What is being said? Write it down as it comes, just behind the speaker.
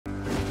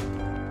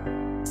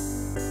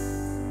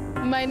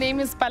My name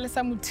is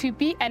Palesa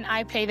Mothopi, and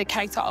I play the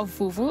character of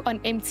Vuvu on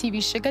MTV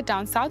Shuga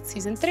Down South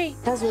Season 3.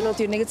 That's one of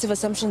your negative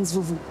assumptions,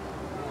 Vuvu.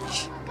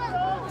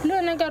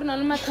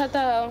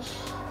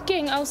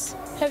 King,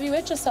 have you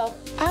met yourself?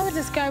 I would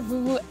describe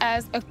Vuvu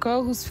as a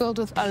girl who's filled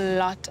with a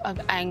lot of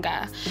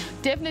anger.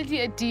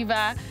 Definitely a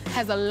diva,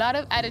 has a lot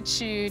of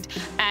attitude,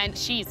 and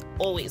she's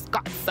always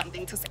got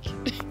something to say.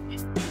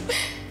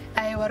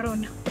 Hey,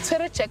 Warun, it's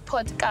a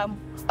jackpot.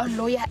 A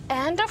lawyer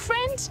and a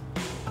friend?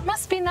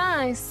 Must be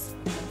nice.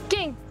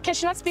 King, can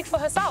she not speak for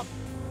herself?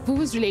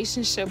 Vuvu's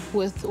relationship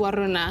with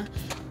Waruna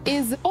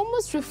is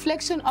almost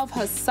reflection of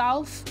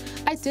herself.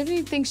 I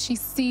definitely think she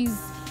sees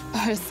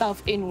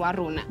herself in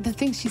Waruna. The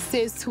things she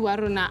says to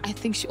Waruna, I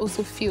think she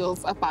also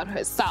feels about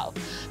herself.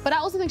 But I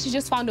also think she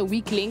just found a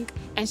weak link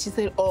and she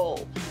said,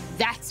 oh,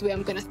 that's where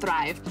I'm gonna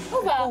thrive.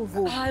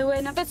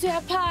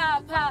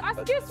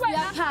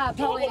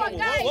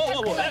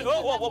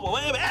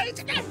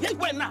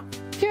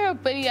 If you're a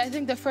buddy, I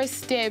think the first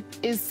step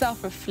is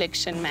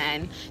self-reflection,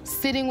 man.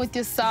 Sitting with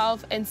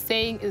yourself and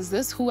saying, is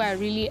this who I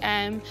really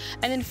am?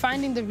 And then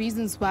finding the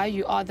reasons why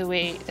you are the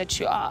way that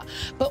you are.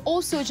 But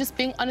also just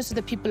being honest with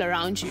the people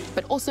around you,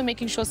 but also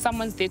making sure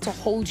someone's there to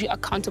hold you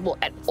accountable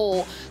at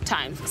all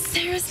times.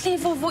 Seriously,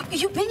 Vuvu,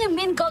 you're being a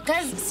mean girl,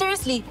 guys.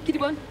 Seriously.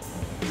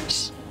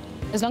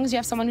 As long as you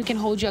have someone who can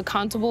hold you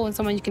accountable and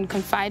someone you can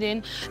confide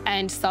in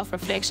and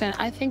self-reflection,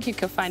 I think you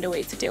can find a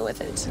way to deal with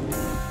it.